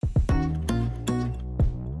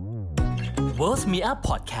Worth Me Up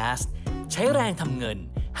Podcast ใช้แรงทำเงิน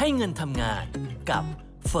ให้เงินทำงานกับ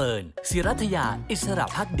เฟิร์น ศิรัทยาอิสระ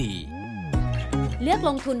ภักดีเลือกล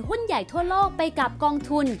งทุนหุ้นใหญ่ทั่วโลกไปกับกอง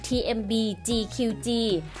ทุน TMB GQG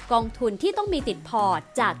กองทุนที่ต้องมีติดพอร์ต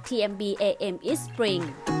จาก TMB AM East Spring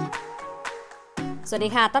สวัสดี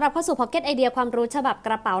ค่ะต้อนรับเข้าสู่ Pocket ไอเดียความรู้ฉบับก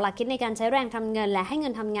ระเป๋าหลักคิดในการใช้แรงทำเงินและให้เงิ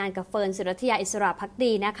นทำงานกับเฟิร์น ศิรัทยาอิสระภัก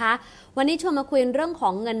ดีนะคะวันนี้ชวนมาคุยเรื่องขอ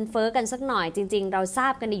งเงินเฟ้อกันสักหน่อยจริงๆเราทรา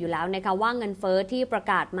บกันดีอยู่แล้วนะคะว่าเงินเฟ้อที่ประ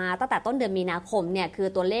กาศมาตั้งแต่ต้นเดือนมีนาคมเนี่ยคือ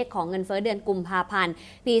ตัวเลขของเงินเฟ้อเดือนกุมภาพันธ์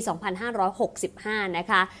ปี 2565 นะ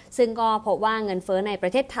คะซึ่งก็พบว่าเงินเฟ้อในปร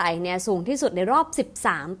ะเทศไทยเนี่ยสูงที่สุดในรอบ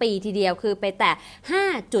 13 ปีทีเดียวคือไปแต่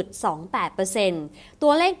 5.28% ตั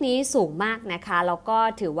วเลขนี้สูงมากนะคะแล้วก็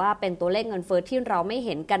ถือว่าเป็นตัวเลขเงินเฟ้อที่เราไม่เ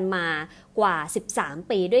ห็นกันมากว่า 13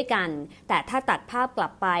 ปีด้วยกันแต่ถ้าตัดภาพกลั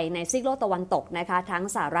บไปในซีกโลกตะวันตกนะคะทั้ง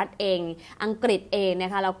สหรัฐเองอังกฤษเองน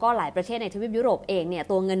ะคะแล้วก็หลายประเทศในทวีปยุโรปเองเนี่ย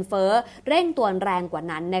ตัวเงินเฟ้อเร่งตัวแรงกว่า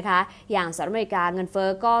นั้นนะคะอย่างสหรัฐอเมริกาเงินเฟ้อ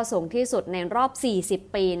ก็สูงที่สุดในรอบ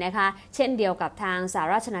 40 ปีนะคะเช่นเดียวกับทางสห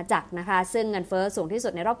ราชอาณาจักรนะคะซึ่งเงินเฟ้อสูงที่สุ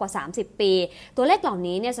ดในรอบกว่า 30 ปีตัวเลขเหล่า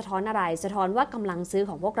นี้เนี่ยสะท้อนอะไรสะท้อนว่ากำลังซื้อ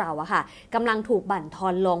ของพวกเราอะค่ะกำลังถูกบั่นทอ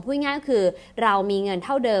นลงพูดง่ายๆคือเรามีเงินเ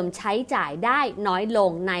ท่าเดิมใช้จ่ายได้น้อยล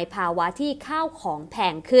งในภาวะที่ข้าวของแพ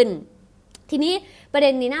งขึ้นทีนี้ประเด็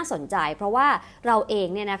นนี้น่าสนใจเพราะว่าเราเอง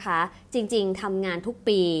เนี่ยนะคะจริงๆทำงานทุก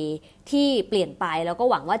ปีที่เปลี่ยนไปแล้วก็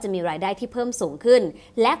หวังว่าจะมีรายได้ที่เพิ่มสูงขึ้น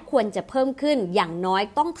และควรจะเพิ่มขึ้นอย่างน้อย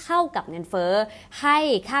ต้องเท่ากับเงินเฟ้อให้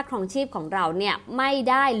ค่าครองชีพของเราเนี่ยไม่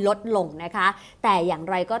ได้ลดลงนะคะแต่อย่าง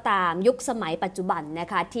ไรก็ตามยุคสมัยปัจจุบันนะ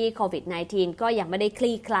คะที่โควิด -19 ก็ยังไม่ได้ค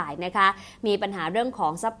ลี่คลายนะคะมีปัญหาเรื่องขอ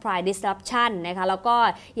ง supply disruption นะคะแล้วก็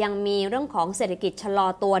ยังมีเรื่องของเศรษฐกิจชะลอ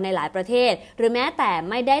ตัวในหลายประเทศหรือแม้แต่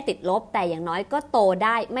ไม่ได้ติดลบแต่อย่างน้อยก็โตไ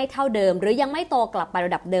ด้ไม่เท่าเดิมหรือยังไม่โตกลับไปร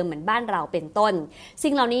ะดับเดิมเหมือนบ้านเราเป็นต้น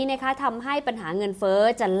สิ่งเหล่านี้นะคะทำให้ปัญหาเงินเฟ้อ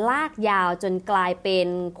จะลากยาวจนกลายเป็น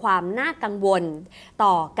ความน่ากังวล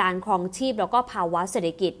ต่อการครองชีพแล้วก็ภาวะเศรษฐ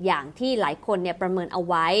กิจอย่างที่หลายคนเนี่ยประเมินเอา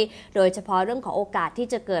ไว้โดยเฉพาะเรื่องของโอกาสที่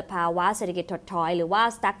จะเกิดภาวะเศรษฐกิจถดถอยหรือว่า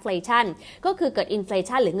stagflation ก็คือเกิด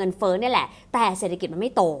inflation หรือเงินเฟ้อเนี่ยแหละแต่เศรษฐกิจมันไ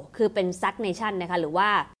ม่โตคือเป็น stagnation นะคะหรือว่า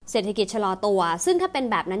เศรษฐกิจชะลอตัวซึ่งถ้าเป็น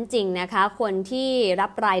แบบนั้นจริงนะคะคนที่รั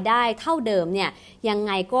บรายได้เท่าเดิมเนี่ยยังไ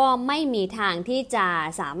งก็ไม่มีทางที่จะ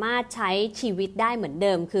สามารถใช้ชีวิตได้เหมือนเ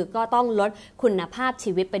ดิมคือก็ต้องลดคุณภาพ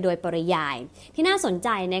ชีวิตไปโดยปริยายที่น่าสนใจ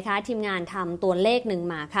นะคะทีมงานทำตัวเลขหนึ่ง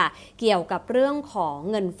มาค่ะเกี่ยวกับเรื่องของ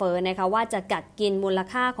เงินเฟ้อนะคะว่าจะกัดกินมูล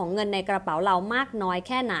ค่าของเงินในกระเป๋าเรามากน้อยแ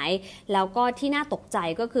ค่ไหนแล้วก็ที่น่าตกใจ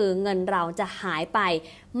ก็คือเงินเราจะหายไป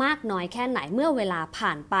มากน้อยแค่ไหนเมื่อเวลาผ่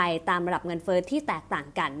านไปตามระดับเงินเฟ้อที่แตกต่าง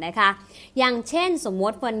กันนะคะอย่างเช่นสมม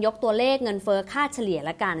ติเฟิร์นยกตัวเลขเงินเฟ้อค่าเฉลี่ย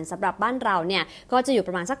ละกันสำหรับบ้านเราเนี่ยก็จะอยู่ป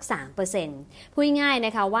ระมาณสัก 3% พูดง่ายๆน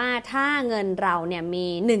ะคะว่าถ้าเงินเราเนี่ยมี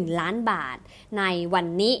1ล้านบาทในวัน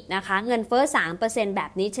นี้นะคะเงินเฟ้อ 3% แบ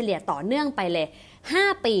บนี้เฉลี่ยต่อเนื่องไปเลย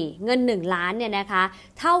5 ปีเงิน1ล้านเนี่ยนะคะ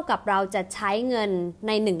เท่ากับเราจะใช้เงินใ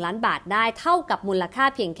น1ล้านบาทได้เท่ากับมูลค่า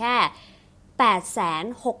เพียงแค่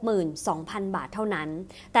862,000 บาทเท่านั้น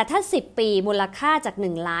แต่ถ้า10ปีมูลค่าจาก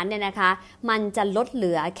1ล้านเนี่ยนะคะมันจะลดเห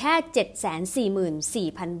ลือแค่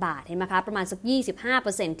 744,000 บาทเห็นไหมคะประมาณสัก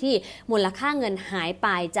 25% ที่มูลค่าเงินหายไป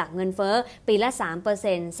จากเงินเฟ้อปีละ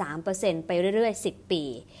 3% ไปเรื่อยๆ10 ปี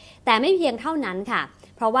แต่ไม่เพียงเท่านั้นค่ะ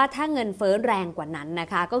เพราะว่าถ้าเงินเฟ้อแรงกว่านั้นนะ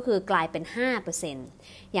คะก็คือกลายเป็น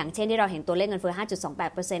 5% อย่างเช่นที่เราเห็นตัวเลขเงินเฟ้อ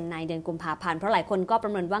 5.28% ในเดือนกุมภาพันธ์เพราะหลายคนก็ปร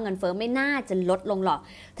ะเมินว่าเงินเฟ้อไม่น่าจะลดลงหรอก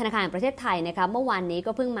ธนาคารแห่งประเทศไทยนะคะเมื่อวานนี้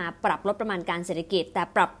ก็เพิ่งมาปรับลดประมาณการเศรษฐกิจแต่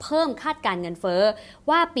ปรับเพิ่มคาดการเงินเฟ้อ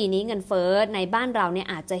ว่าปีนี้เงินเฟ้อในบ้านเราเนี่ย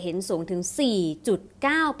อาจจะเห็นสูงถึง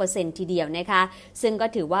 4.9% ทีเดียวนะคะซึ่งก็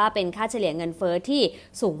ถือว่าเป็นค่าเฉลี่ยเงินเฟ้อที่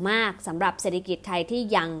สูงมากสำหรับเศรษฐกิจไทยที่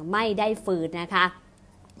ยังไม่ได้ฟื้นนะคะ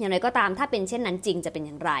อย่างไรก็ตามถ้าเป็นเช่นนั้นจริงจะเป็นอ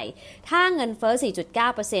ย่างไรถ้าเงินเฟ้อ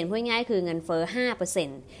 4.9% พูดง่ายคือเงินเฟ้อ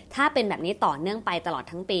 5% ถ้าเป็นแบบนี้ต่อเนื่องไปตลอด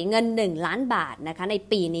ทั้งปีเงิน1ล้านบาทนะคะใน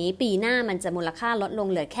ปีนี้ปีหน้ามันจะมูลค่าลดลง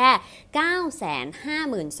เหลือแค่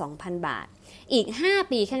 952,000 บาทอีก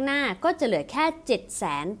5ปีข้างหน้าก็จะเหลือแค่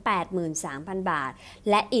 783,000 บาท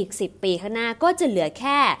และอีก10ปีข้างหน้าก็จะเหลือแ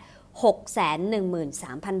ค่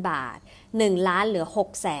 613,000 บาท1ล้านเหลือ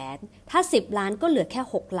 600,000 ถ้า10ล้านก็เหลือแค่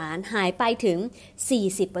6ล้านหายไปถึง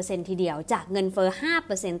 40% ทีเดียวจากเงินเฟ้อ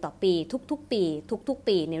 5% ต่อปีทุกๆ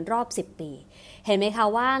ปีในรอบ10 ปี เห็นไหมคะ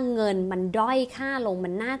ว่าเงินมันด้อยค่าลงมั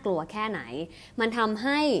นน่ากลัวแค่ไหนมันทำใ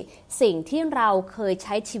ห้สิ่งที่เราเคยใ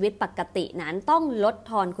ช้ชีวิตปกตินั้นต้องลด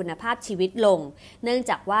ทอนคุณภาพชีวิตลงเนื่อง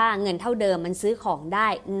จากว่าเงินเท่าเดิมมันซื้อของได้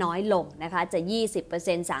น้อยลงนะคะจะ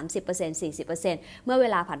 20% 30% 40% เมื่อเว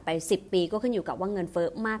ลาผ่านไป10 ปีก็ขึ้นอยู่กับว่าเงินเฟ้อ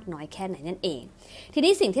มากน้อยแค่ไหน นั่นเองที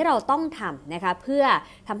นี้สิ่งที่เราต้องทำนะคะเพื่อ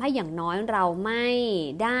ทำให้อย่างน้อยเราไม่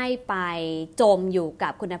ได้ไปจมอยู่กั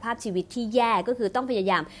บคุณภาพชีวิตที่แย่ก็คือต้องพยา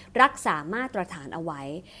ยามรักษามาตรฐานเอาไว้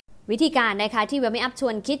วิธีการนะคะที่ Wealth Up ช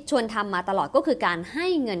วนคิดชวนทำมาตลอดก็คือการให้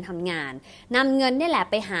เงินทำงานนำเงินนี่แหละ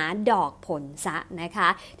ไปหาดอกผลซะนะคะ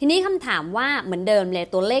ทีนี้คำถามว่าเหมือนเดิมเลย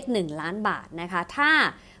ตัวเลข1 ล้านบาทนะคะถ้า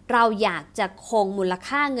เราอยากจะคงมูล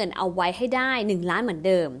ค่าเงินเอาไว้ให้ได้1 ล้านเหมือน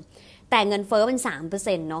เดิมแต่เงินเฟ้อเป็น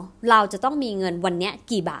 3% เนาะเราจะต้องมีเงินวันนี้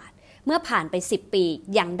กี่บาทเมื่อผ่านไป10 ปี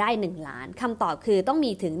ยังได้1 ล้านคำตอบคือต้อง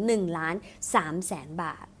มีถึง1.3 แสนบ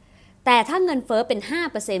าทแต่ถ้าเงินเฟ้อเป็น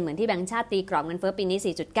 5% เหมือนที่แบงก์ชาติตีกรอบเงินเฟ้อปีนี้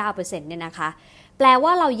 4.9% เนี่ยนะคะแปลว่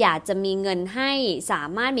าเราอยากจะมีเงินให้สา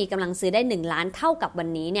มารถมีกำลังซื้อได้1 ล้านเท่ากับวัน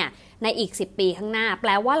นี้เนี่ยในอีก10 ปีข้างหน้าแป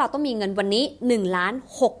ลว่าเราต้องมีเงินวันนี้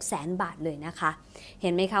1.6 แสนบาทเลยนะคะเห็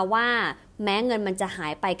นไหมคะว่าแม้เงินมันจะหา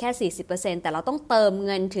ยไปแค่ 40% แต่เราต้องเติมเ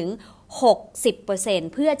งินถึง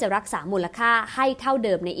 60% เพื่อจะรักษามูลค่าให้เท่าเ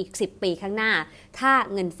ดิมในอีก10 ปีข้างหน้าถ้า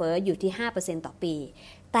เงินเฟ้ออยู่ที่ 5% ต่อปี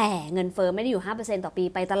แต่เงินเฟ้อไม่ได้อยู่ 5% ต่อปี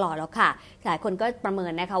ไปตลอดแล้วค่ะหลายคนก็ประเมิ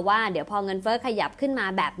นนะคะว่าเดี๋ยวพอเงินเฟ้อขยับขึ้นมา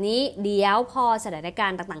แบบนี้เดี๋ยวพอสถานกา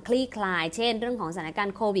รณ์ต่างๆคลี่คลายเช่นเรื่องของสถานการ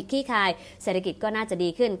ณ์โควิดคลี่คลายเศรษฐกิจก็น่าจะดี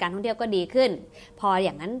ขึ้นการท่องเที่ยวก็ดีขึ้นพออ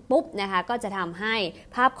ย่างนั้นปุ๊บนะคะก็จะทำให้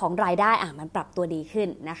ภาพของรายได้มันปรับตัวดีขึ้น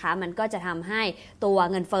นะคะมันก็จะทำให้ตัว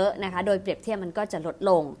เงินเฟ้อนะคะโดยเปรียบเทียบมันก็จะลด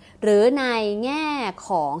ลงหรือในแง่ข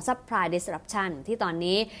อง supply disruption ที่ตอน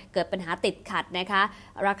นี้เกิดปัญหาติดขัดนะคะ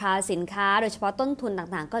ราคาสินค้าโดยเฉพาะต้นทุนต่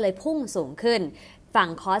างๆก็เลยพุ่งสูงขึ้นฝั่ง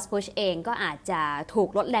cost push เองก็อาจจะถูก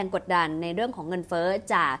ลดแรงกดดันในเรื่องของเงินเฟ้อ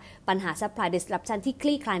จากปัญหา supply disruption ที่ค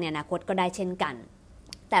ลี่คลายในอนาคตก็ได้เช่นกัน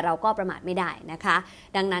แต่เราก็ประมาทไม่ได้นะคะ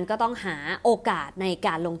ดังนั้นก็ต้องหาโอกาสในก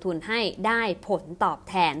ารลงทุนให้ได้ผลตอบ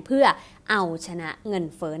แทนเพื่อเอาชนะเงิน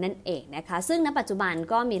เฟ้อนั่นเองนะคะซึ่งณปัจจุบัน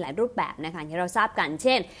ก็มีหลายรูปแบบนะคะที่เราทราบกันเ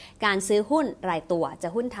ช่นการซื้อหุ้นรายตัวจะ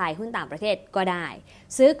หุ้นไทยหุ้นต่างประเทศก็ได้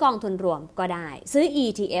ซื้อกองทุนรวมก็ได้ซื้อ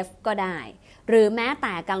ETF ก็ได้หรือแม้แ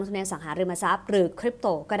ต่การลงทุนในอสังหาริมทรัพย์หรือคริปโต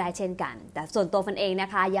ก็ได้เช่นกันแต่ส่วนตัวฟันเองนะ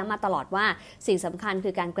คะย้ำมาตลอดว่าสิ่งสำคัญคื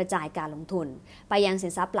อการกระจายการลงทุนไปยังสิ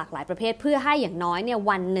นทรัพย์หลากหลายประเภทเพื่อให้อย่างน้อยเนี่ย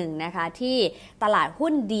วันหนึ่งนะคะที่ตลาด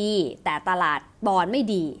หุ้นดีแต่ตลาดบอนด์ไม่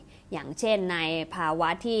ดีอย่างเช่นในภาวะ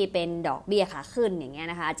ที่เป็นดอกเบี้ยขาขึ้นอย่างเงี้ย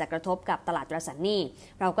นะคะจะกระทบกับตลาดตราสารหนี้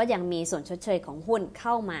เราก็ยังมีส่วนชดเชยของหุ้นเ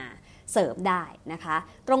ข้ามาเสริมได้นะคะ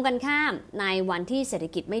ตรงกันข้ามในวันที่เศรษฐ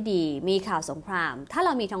กิจไม่ดีมีข่าวสงครามถ้าเร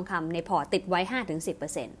ามีทองคำในพอร์ตติดไว้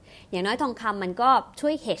 5-10% อย่างน้อยทองคำมันก็ช่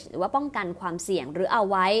วย hedge หรือว่าป้องกันความเสี่ยงหรือเอา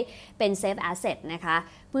ไว้เป็น safe asset นะคะ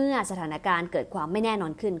เมื่อสถานการณ์เกิดความไม่แน่นอ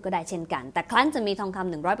นขึ้นก็ได้เช่นกันแต่ครั้นจะมีทองค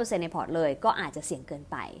ำ 100% ในพอร์ตเลยก็อาจจะเสี่ยงเกิน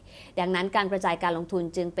ไปดังนั้นการกระจายการลงทุน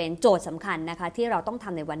จึงเป็นโจทย์สำคัญนะคะที่เราต้องท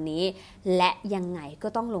ำในวันนี้และยังไงก็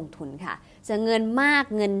ต้องลงทุนค่ะจะเงินมาก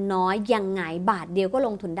เงินน้อยยังไงบาทเดียวก็ล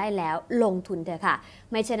งทุนได้แล้วลงทุนเถอะค่ะ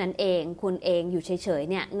ไม่เช่นนั้นเองคุณเองอยู่เฉยๆ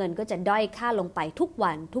เนี่ยเงินก็จะด้อยค่าลงไปทุก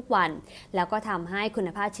วันแล้วก็ทำให้คุณ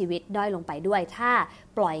ภาพชีวิตด้อยลงไปด้วยถ้า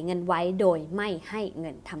ปล่อยเงินไว้โดยไม่ให้เงิ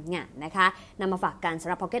นทำงานนะคะนำมาฝากกันสำ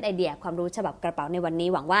หรับ Pocket Idea ความรู้ฉบับกระเป๋าในวันนี้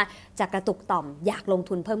หวังว่าจะกระตุกต่อมอยากลง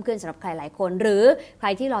ทุนเพิ่มขึ้นสำหรับใครหลายคนหรือใคร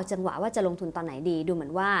ที่รอจังหวะว่าจะลงทุนตอนไหนดีดูเหมือ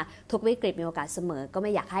นว่าทุกวิกฤตมีโอกาสเสมอก็ไ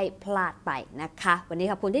ม่อยากให้พลาดไปนะคะวันนี้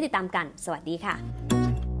ขอบคุณที่ติดตามกันสวัสดีค่ะ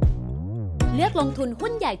เลือกลงทุน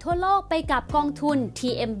หุ้นใหญ่ทั่วโลกไปกับกองทุน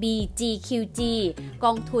TMB GQG ก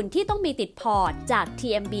องทุนที่ต้องมีติดพอร์ตจาก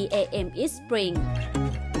TMB AM East Spring